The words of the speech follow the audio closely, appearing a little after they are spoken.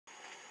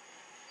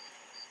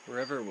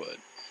Riverwood.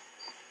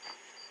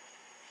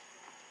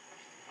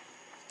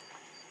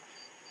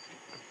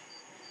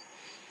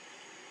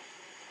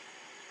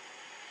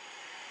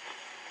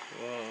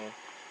 Whoa.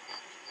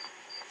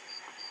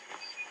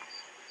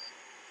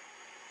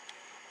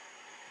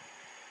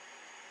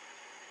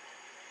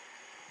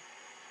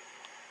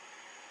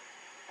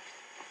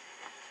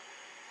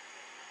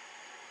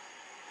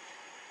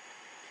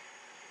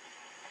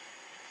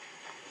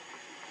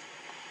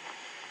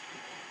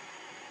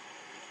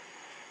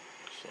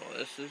 So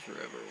this is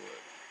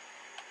Riverwood.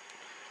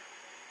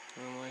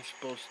 Where am I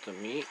supposed to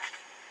meet?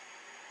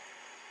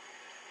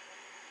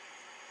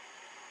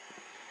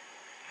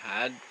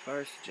 Had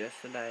first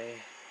suggested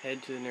I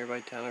head to the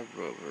nearby town of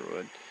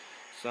Riverwood.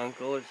 His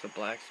uncle is the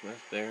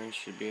blacksmith there and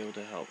should be able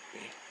to help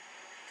me.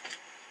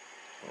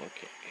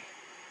 Okay.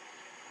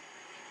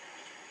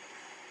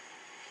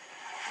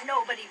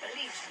 Nobody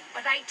believes me,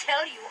 but I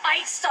tell you,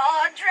 I saw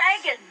a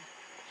dragon.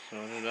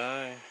 So did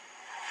I.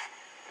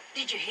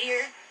 Did you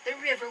hear? The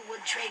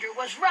Riverwood trader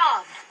was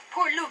robbed.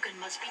 Poor Lucan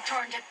must be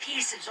torn to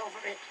pieces over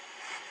it.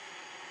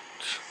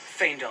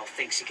 Faendal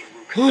thinks he can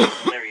woo Camilla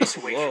Valerius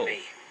away Whoa. from me.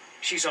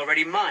 She's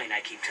already mine,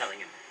 I keep telling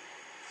him.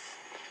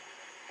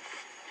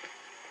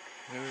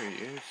 Who are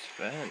you,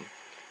 Sven?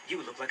 You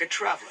look like a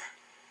traveler.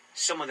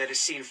 Someone that has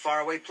seen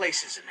faraway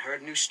places and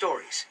heard new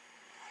stories.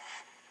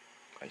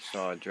 I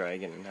saw a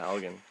dragon in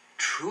Halgan.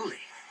 Truly?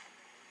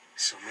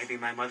 So maybe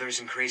my mother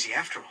isn't crazy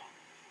after all.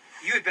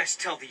 You had best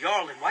tell the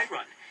Jarl in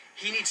Whiterun.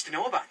 He needs to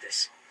know about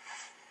this.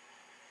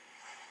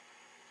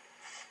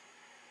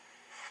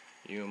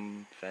 You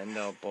and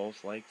Faendal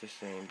both like the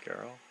same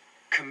girl?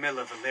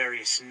 Camilla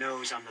Valerius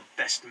knows I'm the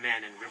best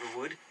man in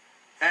Riverwood.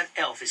 That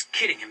elf is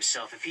kidding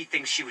himself if he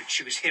thinks she would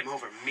choose him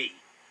over me.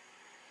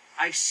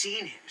 I've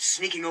seen him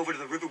sneaking over to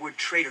the Riverwood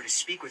trader to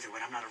speak with her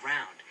when I'm not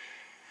around.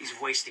 He's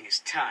wasting his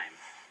time.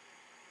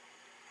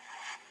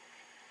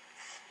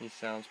 He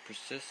sounds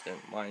persistent.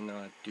 Why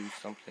not do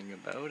something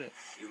about it?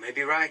 You may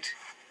be right.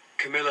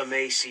 Camilla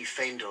may see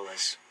Faendal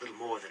as little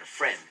more than a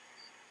friend,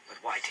 but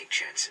why take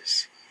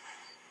chances?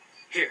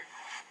 Here,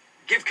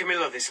 give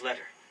Camilla this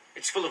letter.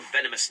 It's full of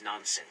venomous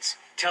nonsense.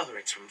 Tell her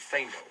it's from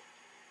Faendal.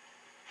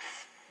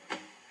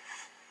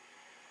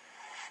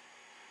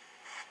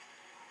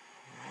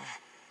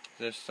 Is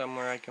there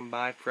somewhere I can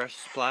buy fresh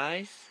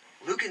supplies?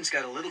 Lucan's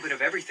got a little bit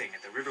of everything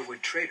at the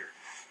Riverwood trader.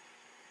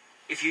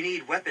 If you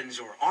need weapons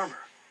or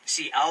armor,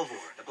 see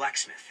Alvor, the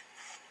blacksmith.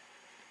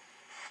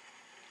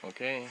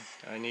 Okay,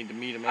 I need to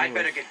meet him I'd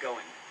anyways. better get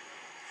going.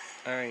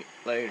 Alright,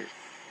 later.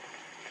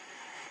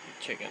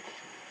 Chicken.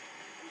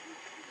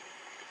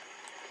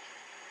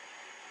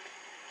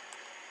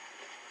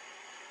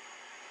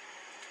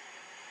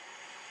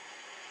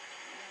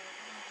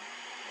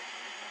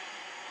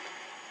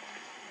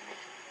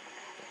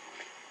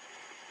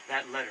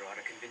 That letter ought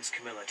to convince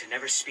Camilla to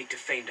never speak to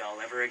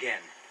Faendal ever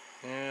again.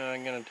 Yeah,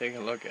 I'm gonna take a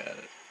look at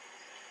it.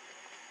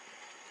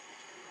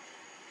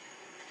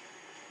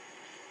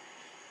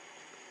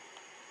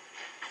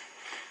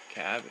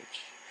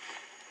 Cabbage.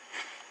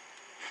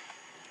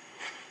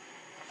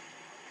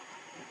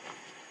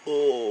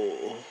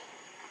 Oh.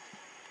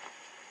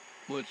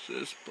 What's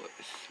this place?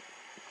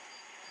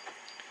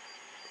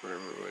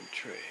 Riverwood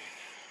Trade.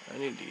 I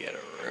need to get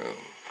a room.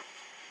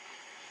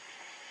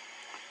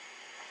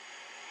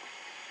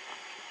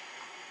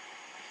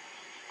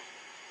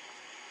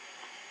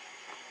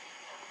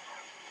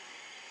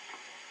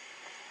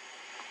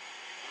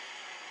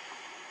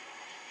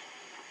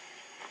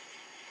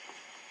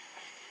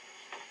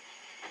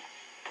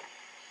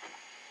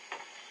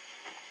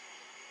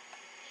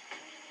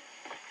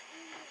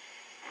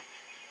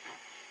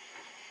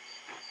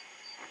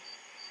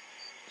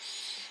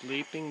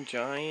 Sleeping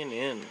Giant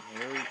Inn.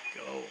 Here we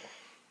go.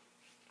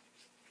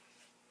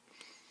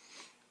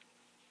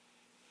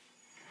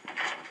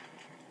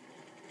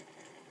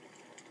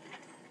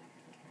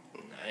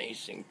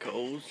 Nice and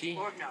cozy.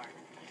 Orgnar.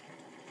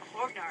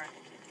 Orgnar,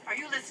 are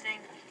you listening?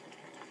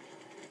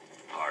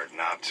 Hard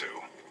not to.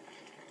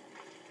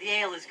 The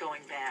ale is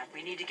going bad.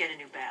 We need to get a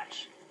new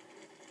batch.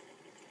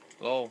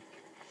 Oh,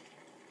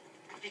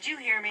 Did you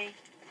hear me?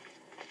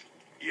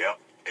 Yep,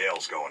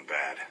 ale's going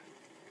bad.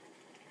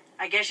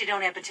 I guess you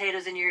don't have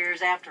potatoes in your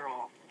ears after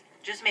all.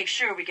 Just make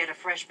sure we get a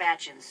fresh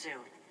batch in soon.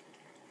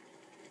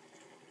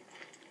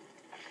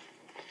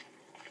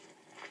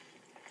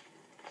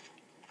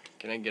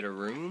 can I get a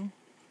room?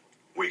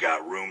 We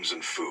got rooms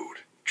and food.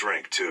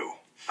 Drink, too.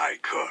 I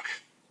cook.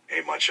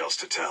 Ain't much else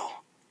to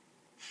tell.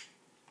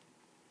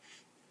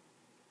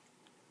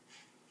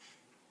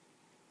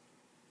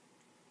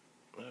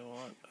 I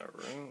want a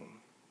room.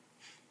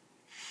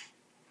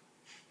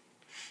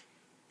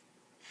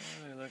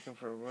 Are they looking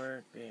for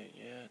work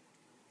yet?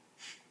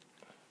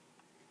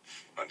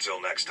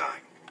 Until next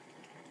time.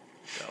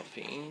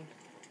 Delphine?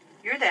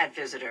 You're that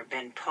visitor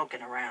been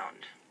poking around.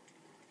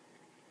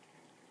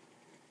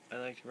 I'd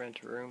like to rent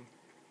a room.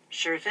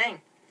 Sure thing.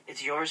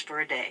 It's yours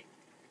for a day.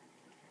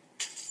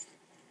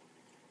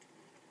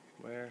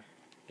 Where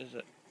is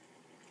it?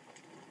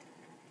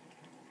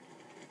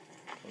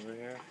 Over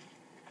here?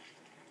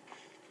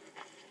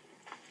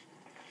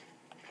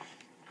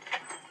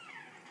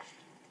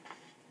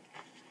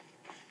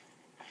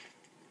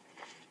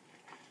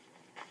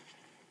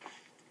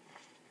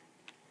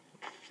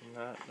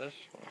 Not this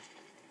one.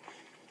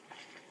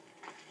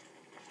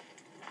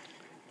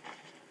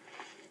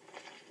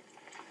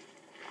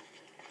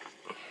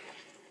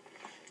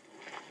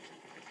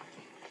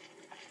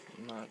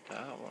 Not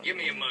that one. Give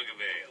me a mug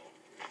of ale.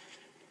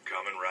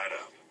 Coming right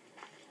up.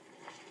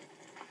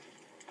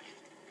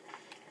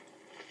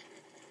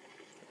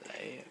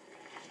 Lay it.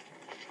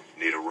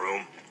 Need a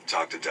room?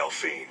 Talk to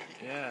Delphine.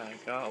 Yeah, I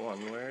got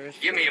one. Where is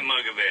Give me it? a mug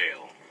of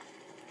ale.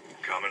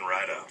 Coming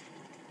right up.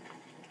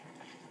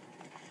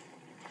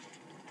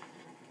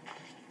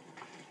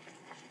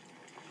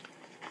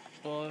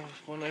 Well,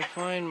 when I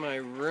find my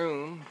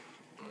room,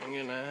 I'm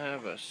gonna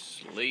have a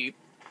sleep.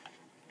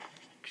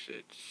 'Cause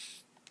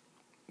it's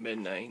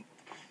midnight.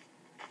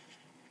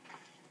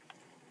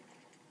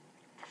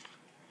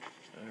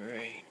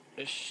 Alright,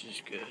 this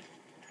is good.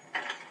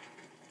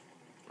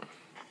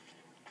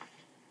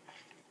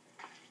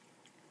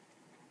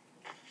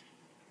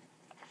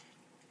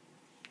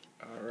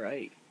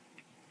 Alright,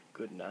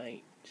 good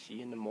night. See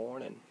you in the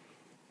morning.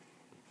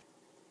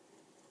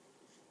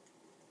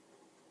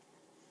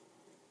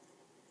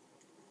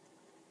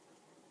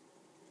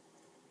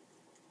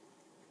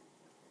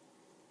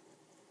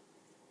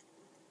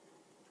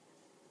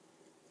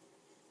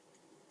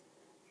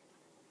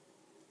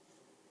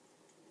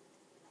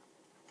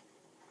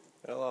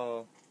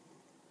 Hello.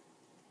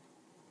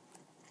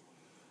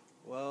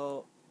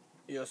 Well,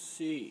 you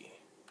see,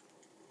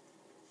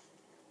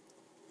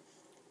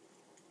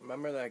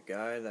 remember that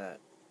guy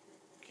that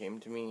came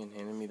to me and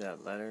handed me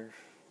that letter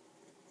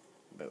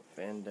about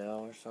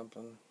Fandel or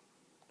something?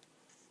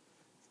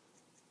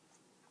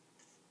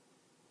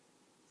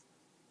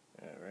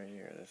 Yeah, right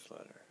here, this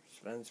letter.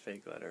 Sven's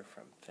fake letter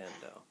from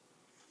Fandel.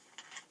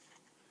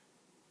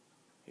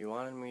 He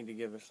wanted me to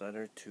give this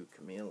letter to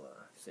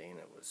Camilla, saying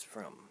it was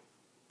from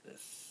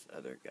this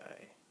other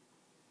guy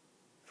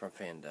from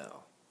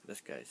Fandel. This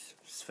guy,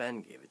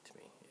 Sven, gave it to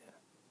me, yeah.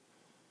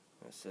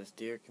 And it says,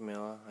 Dear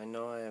Camilla, I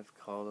know I have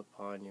called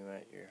upon you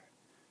at your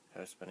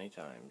house many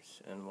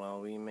times, and while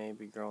we may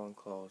be growing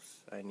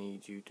close, I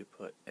need you to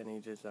put any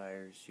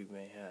desires you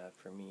may have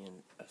for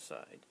me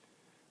aside.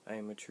 I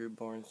am a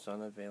true-born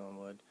son of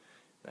Valenwood,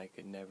 and I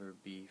could never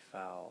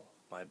befoul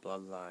my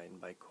bloodline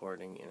by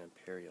courting an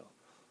Imperial.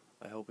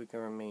 I hope we can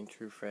remain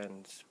true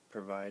friends,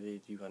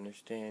 provided you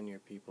understand your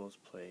people's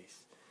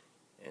place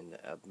in the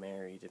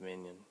Abmeri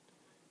Dominion,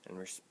 and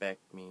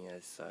respect me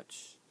as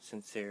such.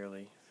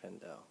 Sincerely,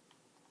 Fandel.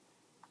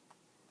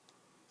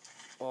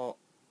 Well,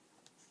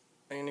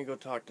 I'm gonna go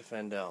talk to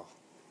Fandel.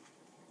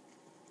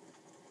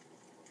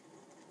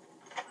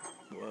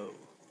 Whoa.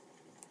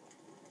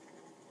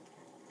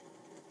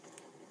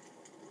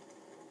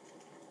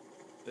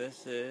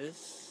 This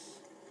is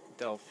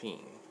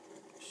Delphine.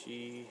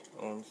 She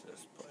owns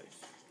this place.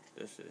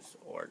 This is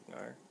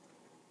Ordnar.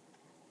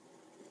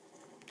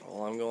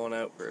 Well, I'm going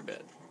out for a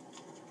bit.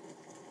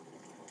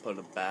 Put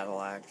a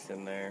battle axe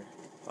in there.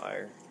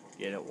 Fire.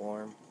 Get it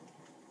warm.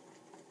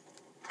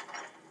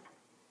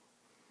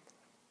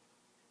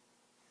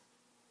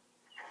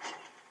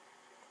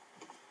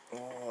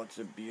 Oh, it's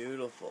a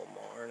beautiful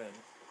morning.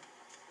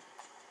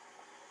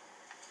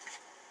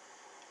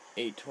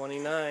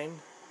 8:29.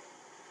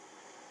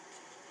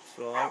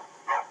 So I...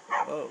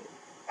 Whoa.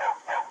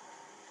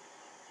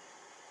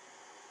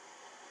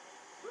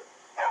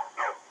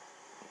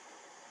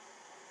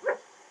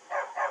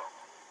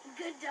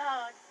 Good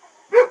dog.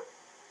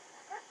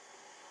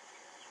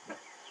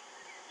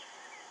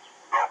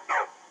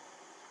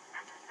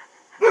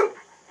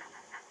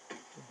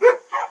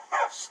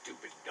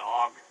 Stupid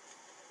dog.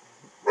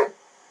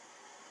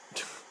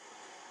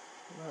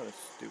 Not a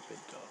stupid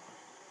dog.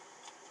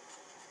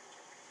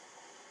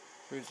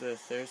 Who's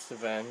this? There's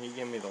Savan. He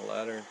gave me the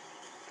letter.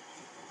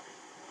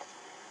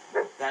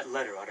 That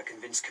letter ought to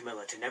convince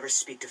Camilla to never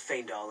speak to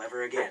Faendal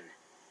ever again.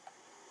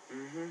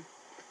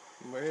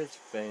 Where is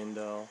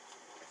Faendal?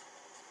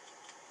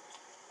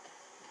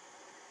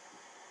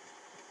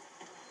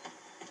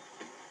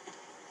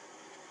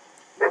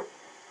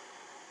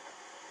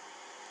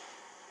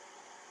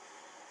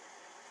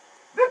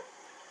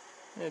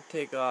 I'm gonna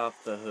take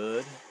off the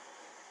hood.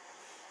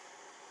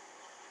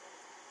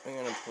 I'm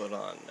gonna put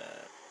on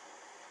that.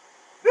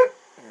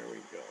 There we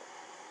go.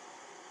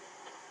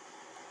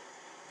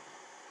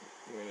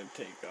 I'm gonna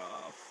take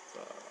off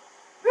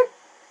the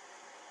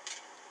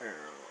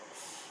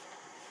arrows.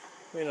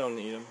 We don't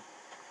need them.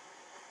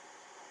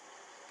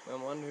 I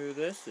wonder who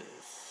this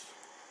is.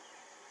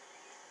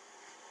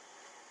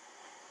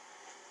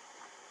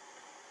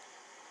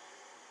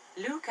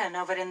 Lucan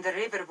over in the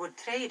Riverwood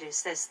Trader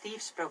says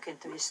thieves broke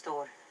into his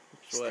store.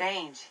 It's what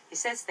Strange. He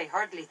says they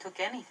hardly took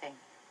anything.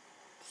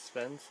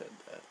 Sven said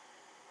that.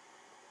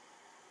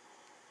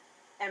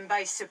 And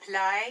by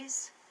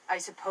supplies, I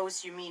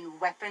suppose you mean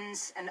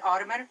weapons and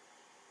armor?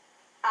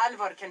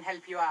 Alvar can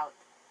help you out.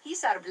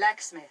 He's our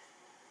blacksmith.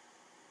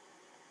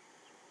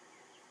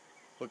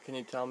 What can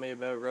you tell me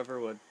about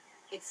Riverwood?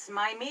 It's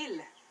my mill.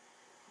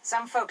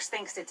 Some folks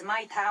thinks it's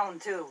my town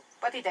too,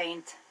 but it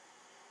ain't.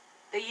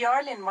 The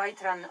Jarl in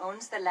Whiterun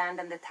owns the land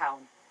and the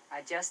town.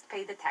 I just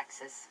pay the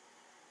taxes.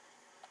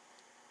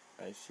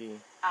 I see.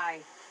 Aye.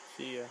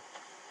 See ya.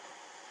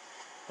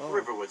 Oh.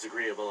 Riverwood's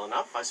agreeable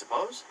enough, I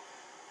suppose,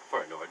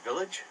 for a Nord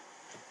village.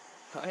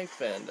 Hi,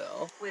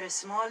 Fandel. We're a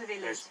small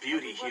village. There's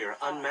beauty but we here, work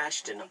hard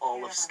unmatched to in take all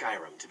care of our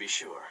Skyrim, to be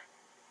sure.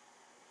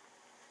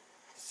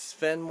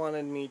 Sven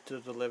wanted me to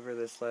deliver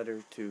this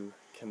letter to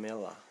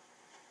Camilla,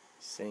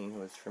 saying it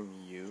was from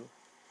you.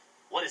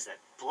 What is that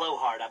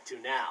blowhard up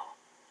to now?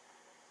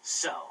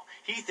 So,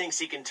 he thinks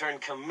he can turn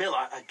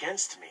Camilla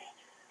against me.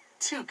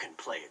 Two can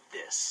play at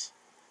this.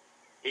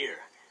 Here,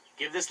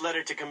 give this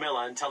letter to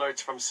Camilla and tell her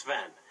it's from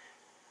Sven.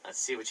 Let's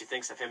see what she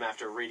thinks of him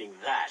after reading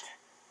that.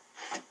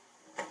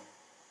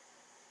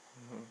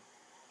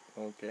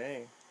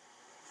 Okay.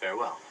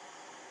 Farewell.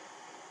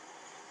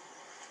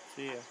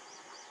 See ya.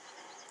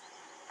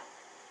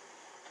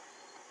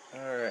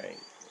 Alright.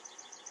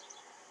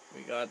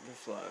 We got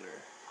this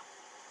letter.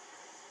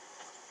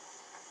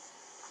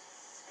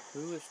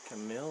 Who is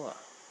Camilla?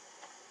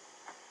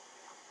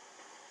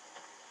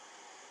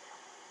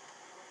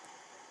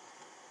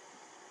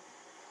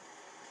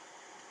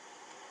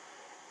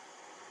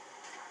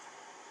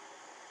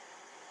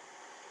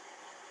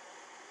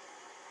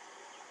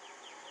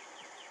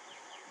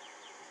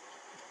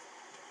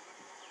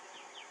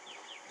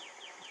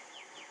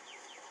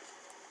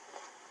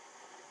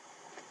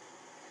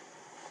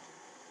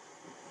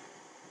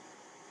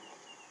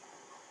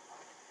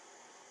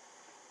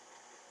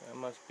 That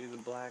must be the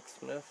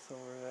blacksmith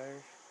over there.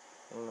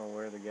 I don't know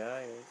where the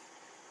guy is.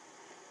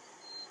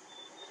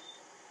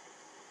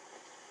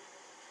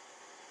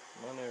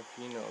 I wonder if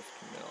he knows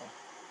Camille.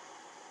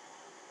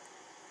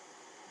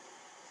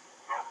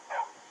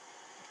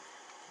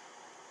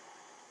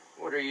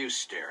 What are you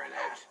staring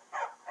at?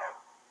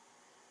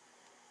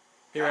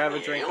 Here, have a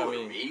drink, I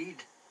mean.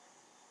 Read?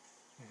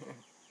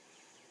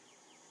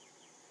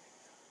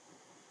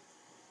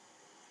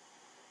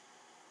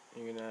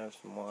 You're gonna have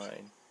some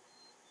wine.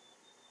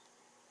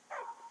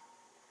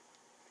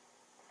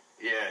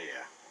 Yeah.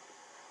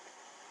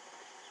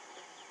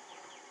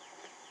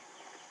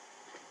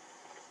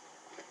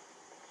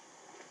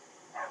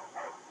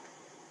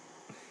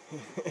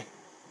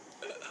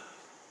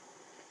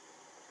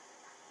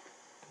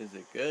 Is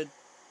it good?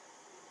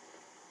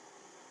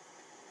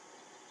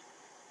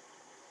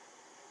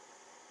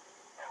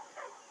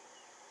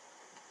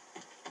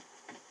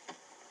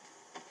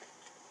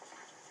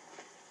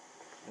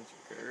 It's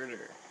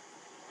girder.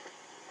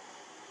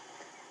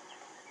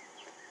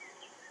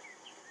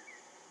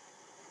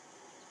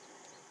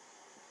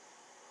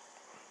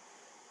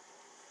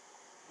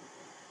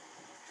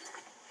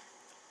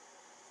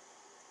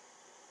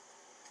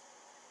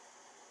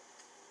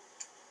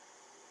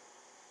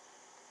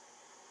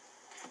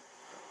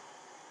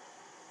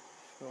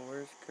 So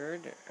where's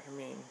girder? I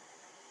mean,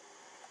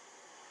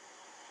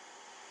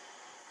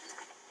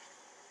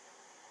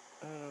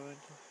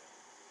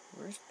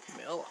 where's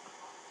Camilla?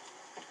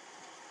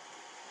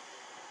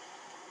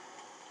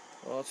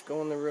 Well, let's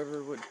go in the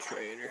Riverwood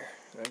Trader.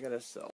 I gotta sell